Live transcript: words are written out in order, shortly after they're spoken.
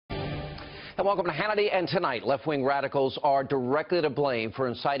And welcome to Hannity. And tonight, left-wing radicals are directly to blame for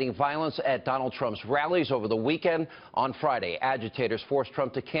inciting violence at Donald Trump's rallies over the weekend. On Friday, agitators forced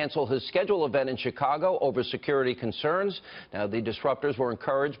Trump to cancel his scheduled event in Chicago over security concerns. Now, the disruptors were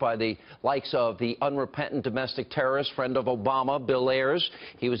encouraged by the likes of the unrepentant domestic terrorist friend of Obama, Bill Ayers.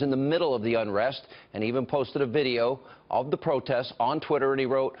 He was in the middle of the unrest and even posted a video of the protests on Twitter, and he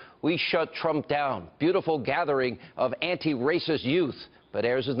wrote, "We shut Trump down. Beautiful gathering of anti-racist youth." But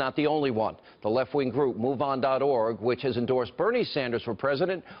Ayers is not the only one. The left-wing group MoveOn.org, which has endorsed Bernie Sanders for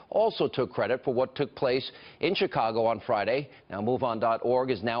president, also took credit for what took place in Chicago on Friday. Now, MoveOn.org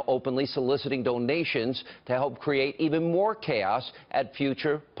is now openly soliciting donations to help create even more chaos at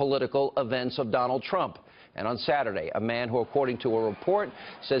future political events of Donald Trump. And on Saturday, a man who, according to a report,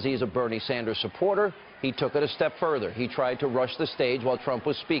 says he's a Bernie Sanders supporter, he took it a step further. He tried to rush the stage while Trump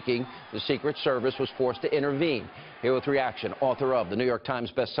was speaking. The Secret Service was forced to intervene. Here with reaction, author of the New York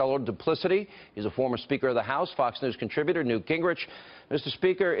Times bestseller, Duplicity. He's a former Speaker of the House, Fox News contributor, Newt Gingrich. Mr.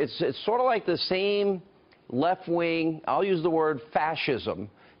 Speaker, it's sort of like the same left-wing, I'll use the word fascism,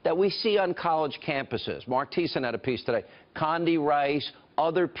 that we see on college campuses. Mark Thiessen had a piece today. Condi Rice,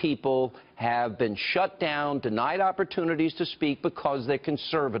 other people have been shut down, denied opportunities to speak because they're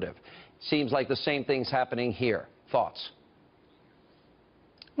conservative. Seems like the same thing's happening here. Thoughts?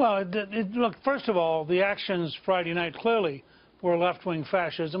 Well, look, first of all, the actions Friday night clearly were left-wing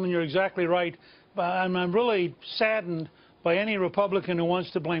fascism, and you're exactly right. I'm really saddened by any Republican who wants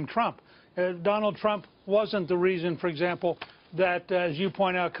to blame Trump. Donald Trump wasn't the reason, for example, that, as you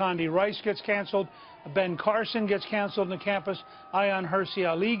point out, Condi Rice gets canceled, Ben Carson gets canceled on the campus, Ayaan Hirsi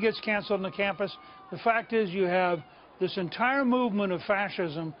Ali gets canceled on the campus. The fact is you have this entire movement of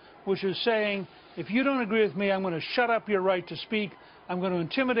fascism which is saying, if you don't agree with me, I'm going to shut up your right to speak, I'm going to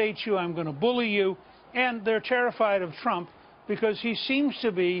intimidate you, I'm going to bully you. And they're terrified of Trump because he seems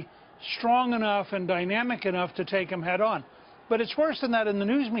to be strong enough and dynamic enough to take him head on. But it's worse than that in the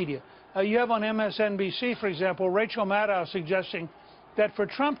news media. You have on MSNBC, for example, Rachel Maddow suggesting that for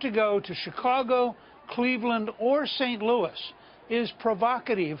Trump to go to Chicago, Cleveland, or St. Louis is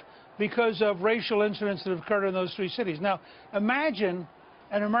provocative because of racial incidents that have occurred in those three cities. Now, imagine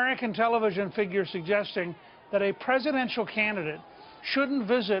an American television figure suggesting that a presidential candidate shouldn't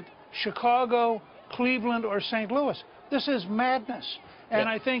visit Chicago, Cleveland, or St. Louis. This is madness. And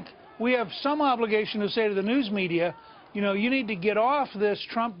I think we have some obligation to say to the news media, you know, you need to get off this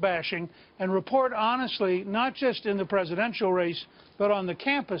Trump bashing and report honestly, not just in the presidential race, but on the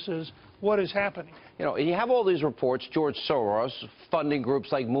campuses, what is happening. You know, you have all these reports, George Soros funding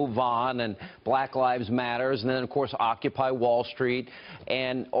groups like Move On and Black Lives Matters, and then, of course, Occupy Wall Street.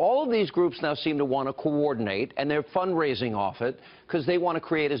 And all of these groups now seem to want to coordinate, and they're fundraising off it because they want to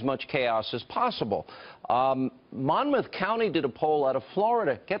create as much chaos as possible. Monmouth County did a poll out of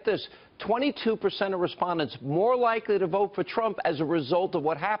Florida. Get this, 22% of respondents more likely to vote for Trump as a result of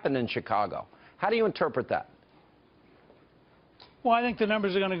what happened in Chicago. How do you interpret that? Well, I think the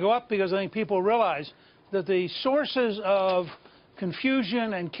numbers are going to go up because I think people realize that the sources of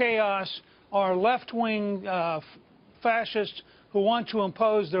confusion and chaos are left-wing fascists who want to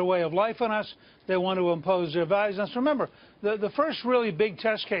impose their way of life on us. They want to impose their values on us. Remember, the first really big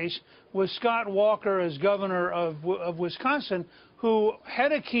test case was Scott Walker as governor of Wisconsin, who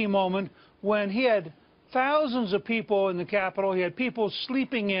had a key moment when he had thousands of people in the Capitol. He had people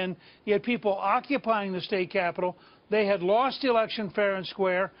sleeping in. He had people occupying the state Capitol. They had lost the election fair and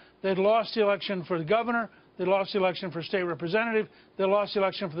square. They had lost the election for the governor. They lost the election for state representative. They lost the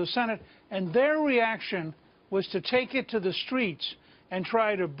election for the Senate. And their reaction was to take it to the streets and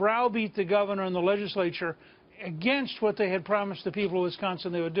try to browbeat the governor and the legislature against what they had promised the people of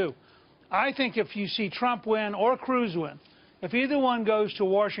Wisconsin they would do. I think if you see Trump win or Cruz win, if either one goes to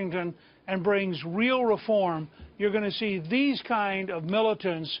Washington and brings real reform, you're going to see these kind of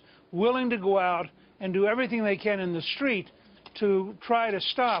militants willing to go out and do everything they can in the street to try to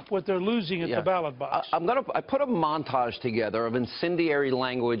stop what they're losing at the ballot box. I put a montage together of incendiary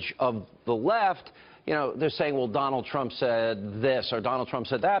language of the left. You know, they're saying, well, Donald Trump said this or Donald Trump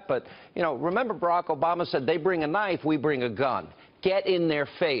said that. But, you know, remember Barack Obama said, they bring a knife, we bring a gun. Get in their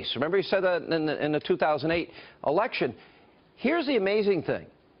face. Remember he said that in the 2008 election. Here's the amazing thing.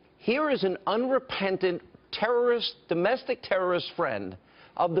 Here is an unrepentant terrorist, domestic terrorist friend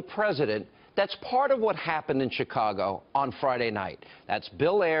of the president that's part of what happened in Chicago on Friday night. That's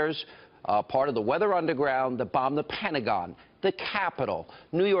Bill Ayers, part of the Weather Underground that bombed the Pentagon, the Capitol,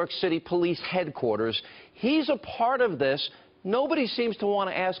 New York City Police Headquarters. He's a part of this. Nobody seems to want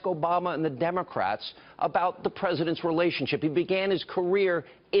to ask Obama and the Democrats about the president's relationship. He began his career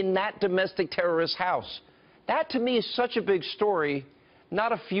in that domestic terrorist house. That, to me, is such a big story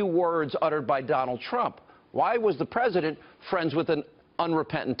not a few words uttered by Donald Trump. Why was the president friends with an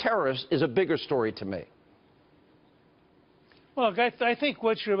unrepentant terrorist is a bigger story to me. Look, I think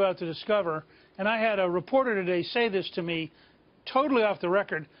what you're about to discover, and I had a reporter today say this to me totally off the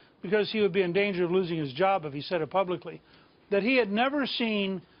record because he would be in danger of losing his job if he said it publicly, that he had never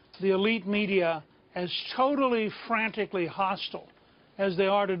seen the elite media as totally frantically hostile as they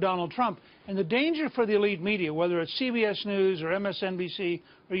are to Donald Trump. And the danger for the elite media, whether it's CBS News or MSNBC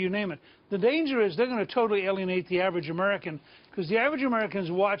or you name it, the danger is they're going to totally alienate the average American, because the average American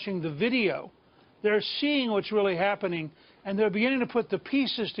is watching the video. They're seeing what's really happening, and they're beginning to put the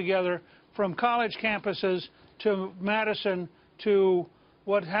pieces together from college campuses to Madison to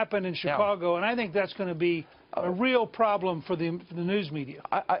what happened in Chicago. And I think that's going to be a real problem for the news media.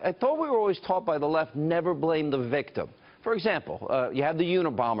 I thought we were always taught by the left, never blame the victim. For example, you have the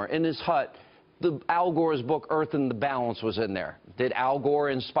Unabomber in his hut. Al Gore's book, Earth in the Balance, was in there. Did Al Gore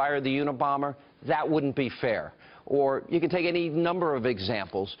inspire the Unabomber? That wouldn't be fair. Or you can take any number of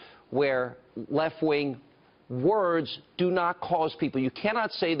examples where left-wing words do not cause people. You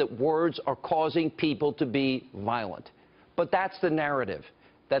cannot say that words are causing people to be violent. But that's the narrative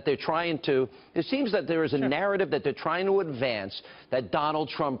that they're trying to. It seems that there is a narrative that they're trying to advance, that Donald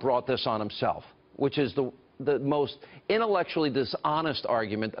Trump brought this on himself, which is the most intellectually dishonest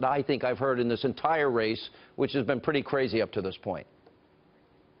argument that I think I've heard in this entire race, which has been pretty crazy up to this point.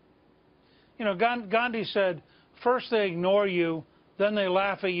 You know, Gandhi said, first they ignore you, then they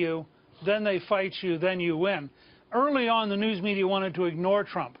laugh at you, then they fight you, then you win. Early on, the news media wanted to ignore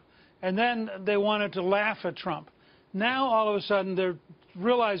Trump, and then they wanted to laugh at Trump. Now, all of a sudden, they're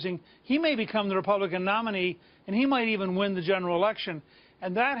realizing he may become the Republican nominee, and he might even win the general election.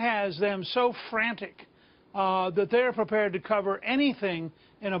 And that has them so frantic that they're prepared to cover anything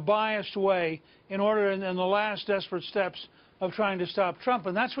in a biased way in order, in the last desperate steps of trying to stop Trump.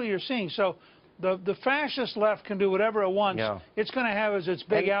 And that's what you're seeing. So the fascist left can do whatever it wants. Yeah. It's going to have as its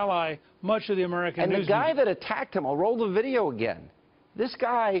big ally much of the American news media. And the guy that attacked him, I'll roll the video again. This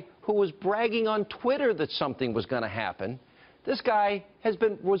guy who was bragging on Twitter that something was going to happen, this guy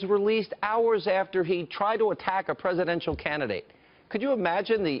was released hours after he tried to attack a presidential candidate. Could you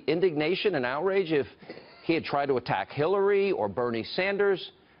imagine the indignation and outrage if he had tried to attack Hillary or Bernie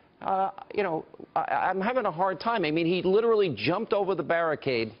Sanders? You know, I'm having a hard time. I mean, he literally jumped over the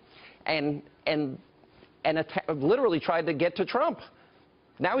barricade and literally tried to get to Trump.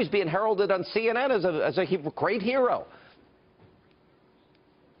 Now he's being heralded on CNN as a great hero.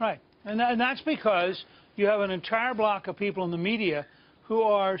 Right. And that's because you have an entire block of people in the media who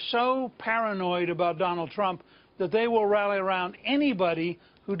are so paranoid about Donald Trump that they will rally around anybody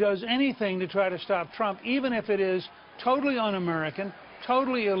who does anything to try to stop Trump, even if it is totally un-American,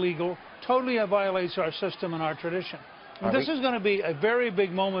 totally illegal, totally violates our system and our tradition. And this is going to be a very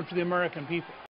big moment for the American people.